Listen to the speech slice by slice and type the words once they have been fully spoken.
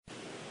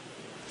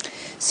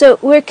So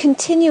we're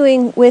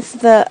continuing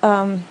with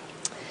the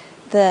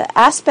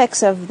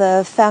aspects of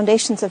the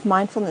foundations of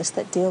mindfulness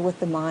that deal with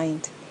the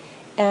mind.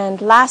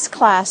 And last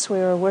class we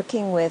were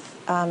working with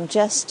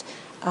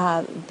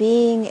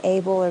being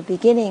able or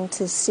beginning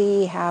to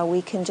see how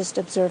we can just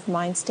observe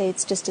mind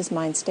states just as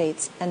mind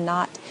states and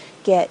not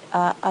get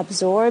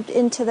absorbed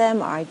into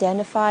them or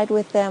identified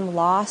with them,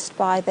 lost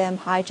by them,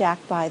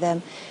 hijacked by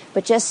them,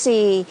 but just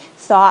see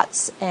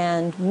thoughts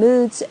and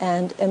moods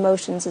and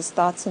emotions as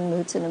thoughts and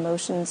moods and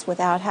emotions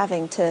without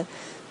having to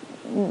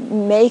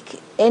make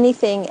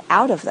anything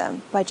out of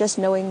them by just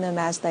knowing them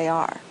as they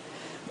are.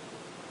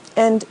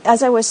 And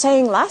as I was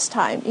saying last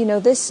time,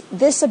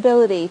 this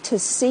ability to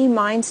see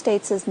mind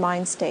states as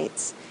mind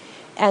states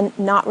and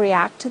not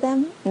react to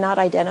them, not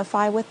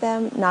identify with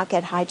them, not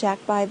get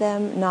hijacked by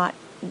them, not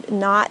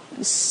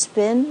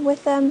spin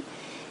with them,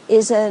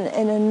 is an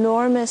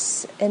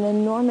enormous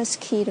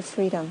key to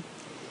freedom.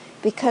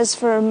 Because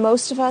for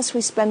most of us,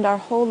 we spend our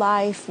whole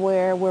life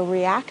where we're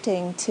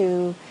reacting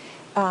to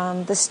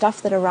the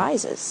stuff that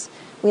arises.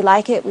 We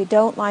like it, we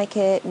don't like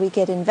it, we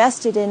get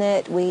invested in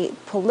it, we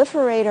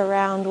proliferate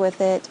around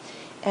with it,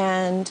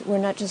 and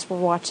we're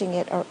watching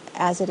it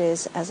as it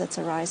is, as it's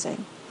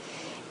arising.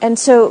 And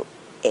so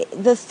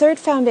the third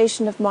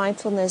foundation of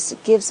mindfulness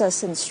gives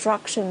us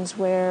instructions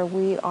where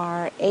we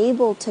are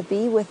able to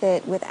be with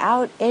it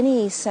without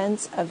any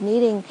sense of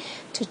needing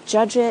to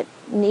judge it,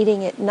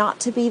 needing it not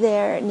to be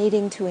there,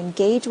 needing to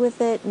engage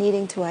with it,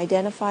 needing to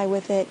identify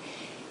with it.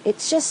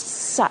 It's just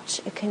such.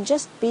 It can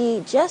just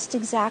be just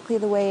exactly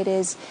the way it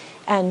is,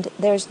 and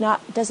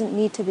doesn't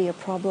need to be a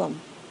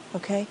problem.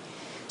 Okay?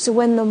 So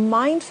when the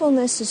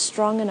mindfulness is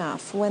strong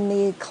enough, when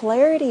the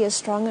clarity is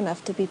strong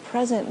enough to be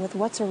present with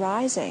what's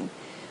arising,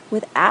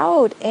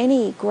 without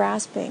any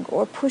grasping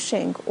or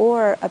pushing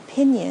or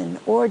opinion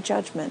or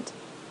judgment,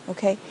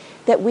 okay,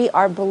 that we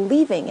are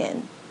believing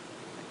in,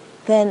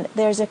 then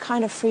there's a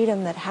kind of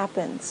freedom that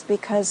happens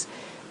because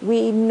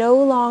we no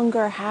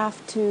longer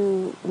have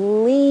to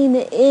lean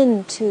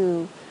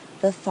into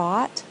the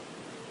thought.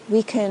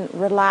 We can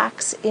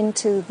relax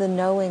into the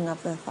knowing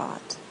of the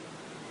thought.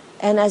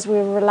 And as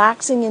we're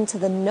relaxing into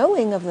the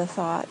knowing of the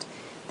thought,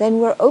 then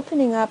we're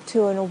opening up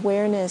to an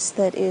awareness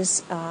that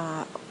is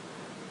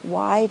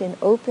wide and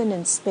open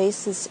and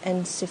spaces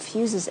and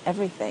suffuses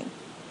everything.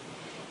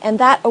 And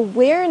that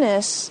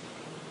awareness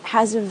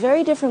has a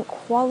very different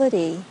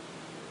quality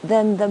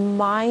than the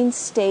mind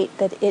state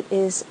that it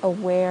is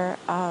aware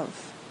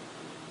of.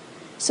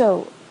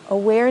 So,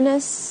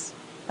 awareness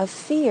of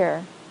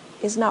fear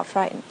is not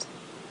frightened.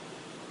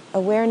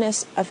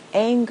 Awareness of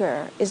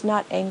anger is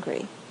not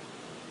angry.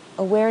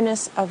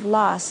 Awareness of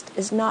lust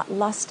is not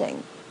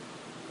lusting.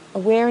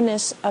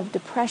 Awareness of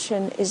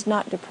depression is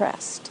not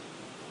depressed.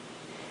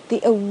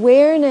 The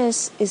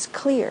awareness is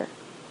clear.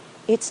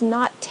 It's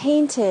not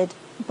tainted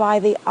by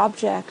the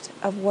object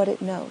of what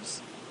it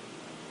knows.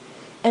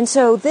 And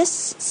so this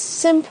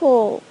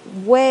simple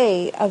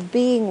way of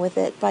being with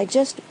it, by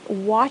just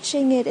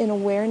watching it in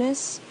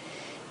awareness,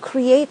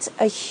 creates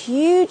a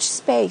huge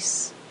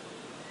space,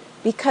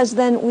 because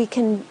then we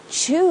can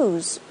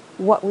choose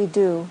what we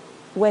do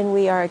when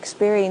we are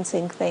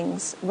experiencing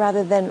things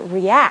rather than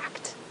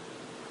react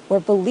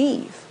or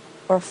believe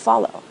or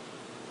follow,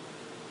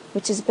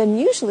 which has been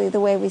usually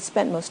the way we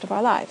spent most of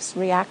our lives,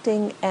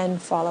 reacting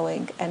and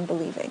following and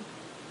believing.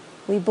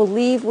 We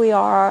believe we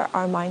are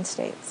our mind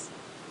states.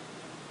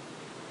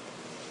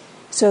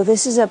 So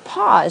this is a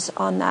pause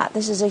on that.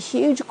 This is a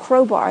huge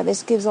crowbar.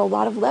 This gives a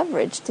lot of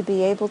leverage to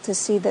be able to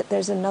see that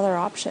there's another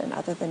option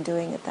other than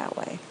doing it that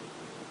way.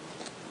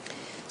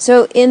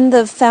 So in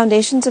the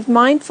Foundations of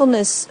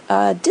Mindfulness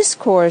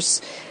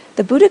discourse,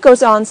 the Buddha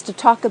goes on to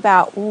talk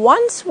about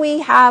once we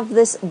have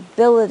this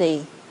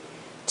ability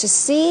to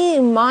see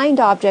mind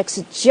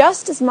objects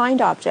just as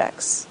mind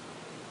objects,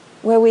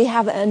 where we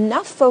have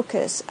enough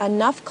focus,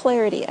 enough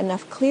clarity,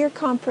 enough clear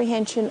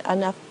comprehension,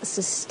 enough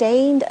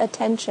sustained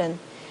attention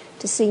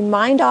to see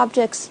mind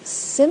objects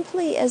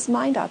simply as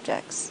mind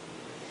objects,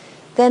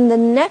 then the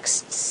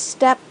next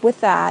step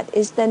with that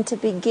is then to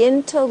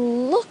begin to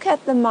look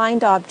at the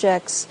mind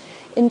objects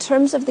in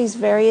terms of these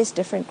various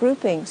different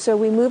groupings. So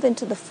we move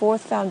into the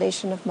fourth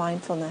foundation of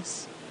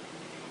mindfulness.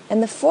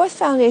 And the fourth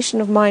foundation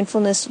of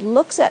mindfulness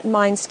looks at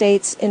mind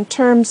states in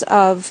terms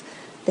of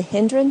the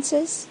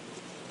hindrances,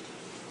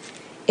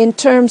 in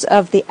terms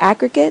of the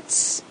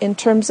aggregates, in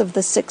terms of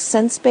the 6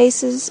 sense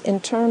bases, in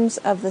terms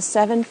of the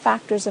 7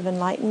 factors of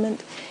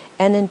enlightenment,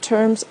 and in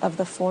terms of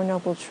the 4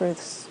 noble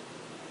truths.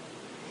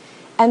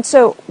 And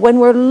so when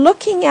we're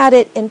looking at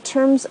it in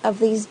terms of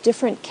these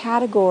different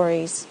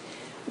categories,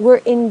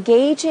 we're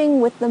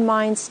engaging with the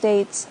mind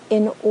states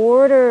in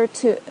order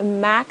to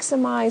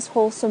maximize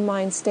wholesome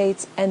mind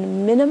states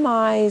and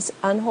minimize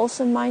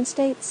unwholesome mind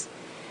states,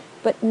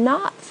 but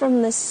not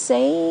from the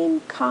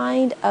same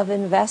kind of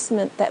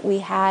investment that we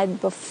had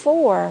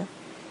before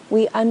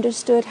we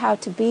understood how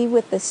to be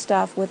with this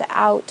stuff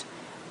without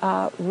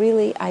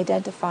really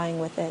identifying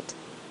with it.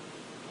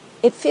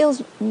 It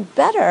feels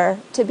better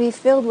to be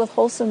filled with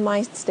wholesome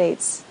mind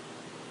states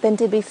than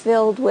to be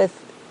filled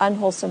with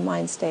unwholesome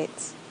mind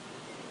states.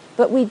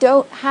 But we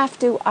don't have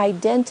to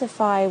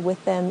identify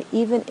with them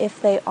even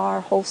if they are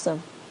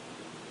wholesome.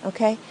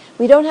 Okay?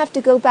 We don't have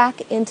to go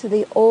back into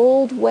the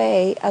old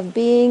way of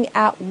being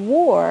at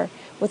war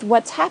with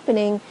what's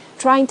happening,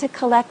 trying to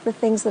collect the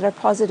things that are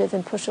positive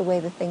and push away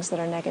the things that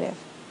are negative.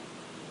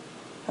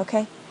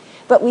 Okay?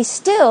 But we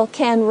still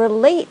can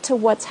relate to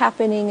what's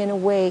happening in a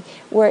way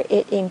where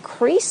it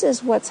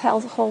increases what's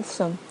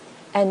wholesome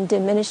and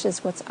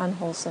diminishes what's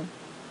unwholesome.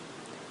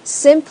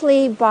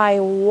 Simply by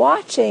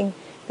watching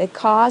the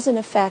cause and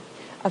effect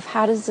of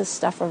how does this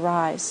stuff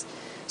arise.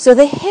 So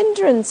the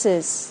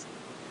hindrances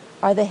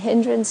are the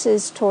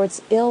hindrances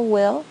towards ill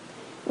will,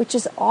 which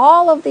is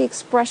all of the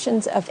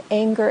expressions of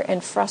anger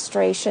and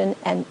frustration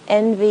and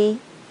envy.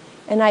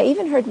 And I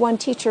even heard one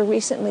teacher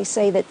recently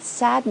say that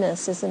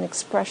sadness is an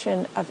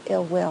expression of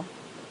ill will,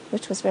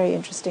 which was very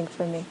interesting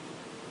for me.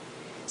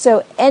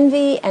 So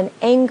envy and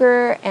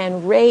anger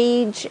and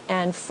rage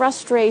and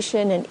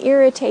frustration and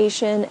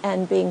irritation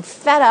and being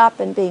fed up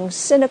and being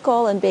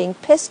cynical and being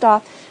pissed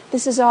off,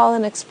 this is all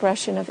an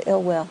expression of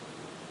ill will.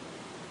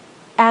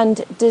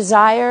 And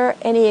desire,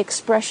 any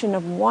expression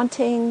of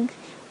wanting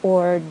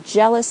or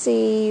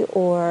jealousy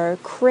or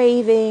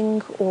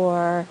craving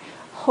or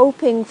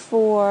hoping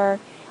for,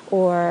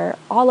 or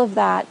all of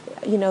that,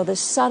 the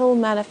subtle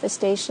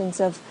manifestations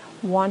of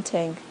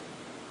wanting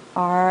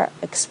are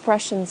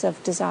expressions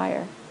of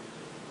desire.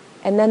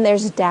 And then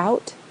there's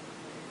doubt.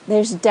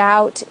 There's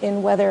doubt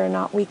in whether or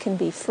not we can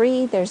be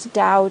free. There's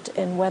doubt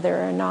in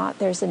whether or not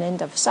there's an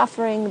end of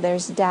suffering.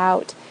 There's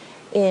doubt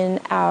in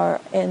our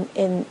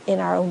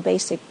own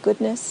basic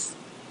goodness.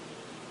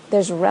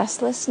 There's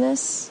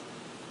restlessness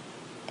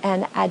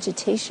and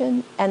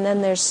agitation, and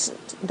then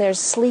there's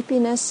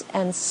sleepiness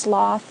and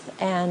sloth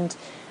and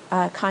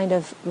kind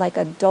of like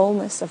a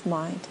dullness of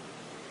mind.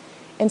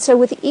 And so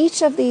with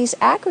each of these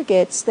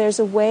aggregates, there's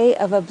a way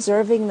of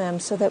observing them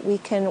so that we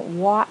can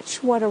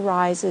watch what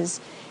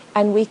arises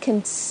and we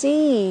can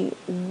see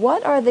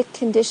what are the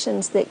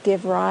conditions that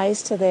give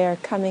rise to their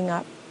coming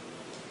up.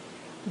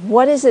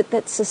 What is it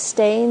that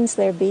sustains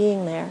their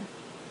being there?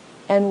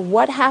 And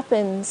what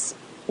happens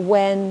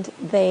when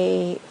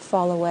they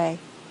fall away?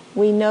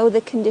 We know the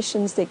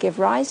conditions that give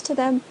rise to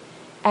them,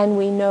 and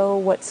we know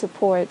what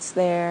supports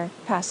their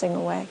passing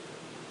away.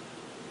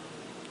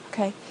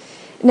 Okay?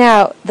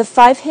 Now, the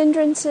 5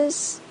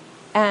 hindrances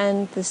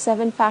and the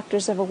 7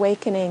 factors of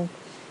awakening.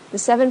 The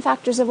 7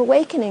 factors of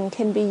awakening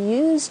can be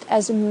used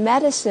as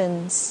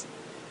medicines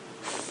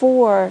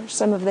for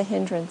some of the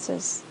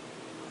hindrances.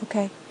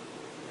 Okay?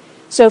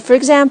 So, for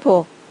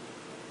example,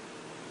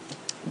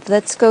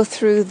 let's go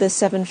through the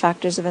 7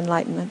 factors of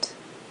enlightenment.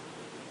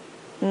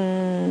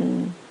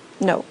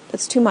 No,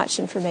 that's too much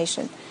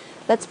information.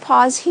 Let's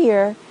pause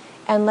here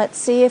and let's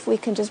see if we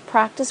can just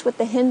practice with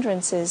the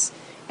hindrances.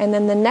 And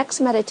then the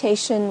next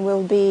meditation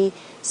will be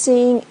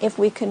seeing if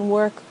we can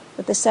work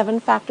with the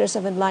 7 factors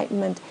of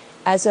enlightenment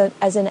as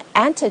an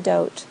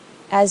antidote,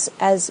 as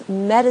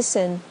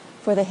medicine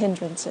for the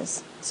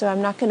hindrances. So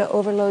I'm not going to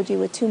overload you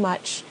with too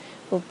much.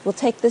 We'll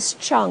take this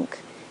chunk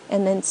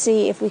and then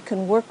see if we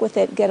can work with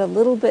it, get a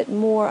little bit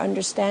more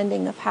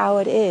understanding of how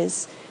it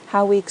is,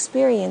 how we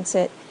experience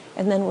it,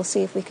 and then we'll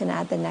see if we can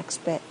add the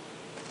next bit.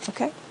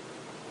 Okay?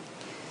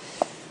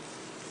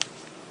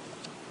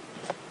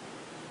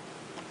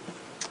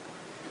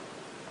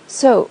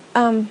 So,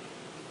 come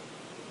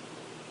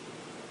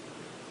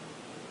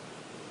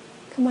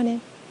on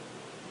in.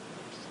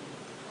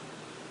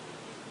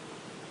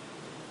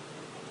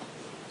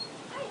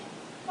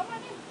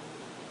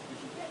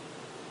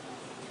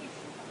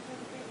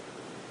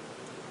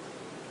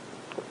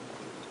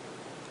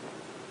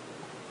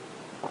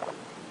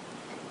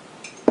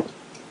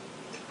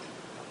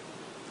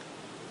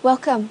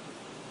 Welcome.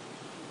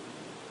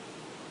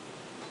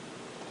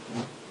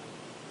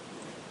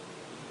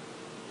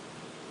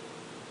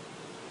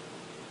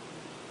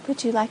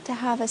 Would you like to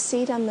have a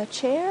seat on the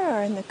chair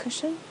or in the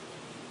cushion?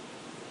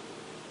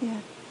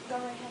 Yeah. Go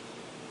right ahead.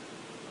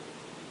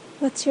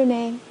 What's your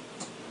name?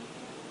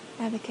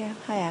 Abigail.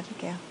 Hi,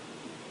 Abigail.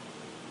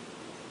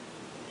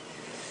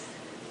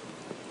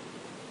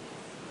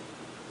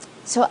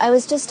 So I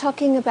was just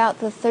talking about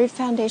the 3rd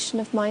foundation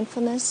of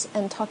mindfulness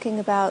and talking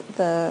about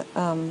the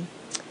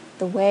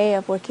way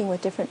of working with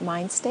different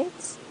mind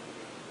states.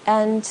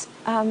 And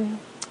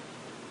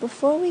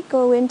before we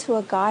go into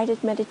a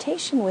guided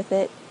meditation with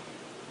it,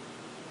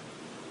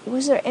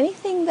 was there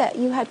anything that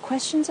you had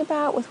questions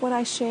about with what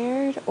I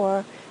shared,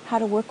 or how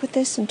to work with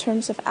this in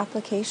terms of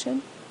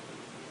application?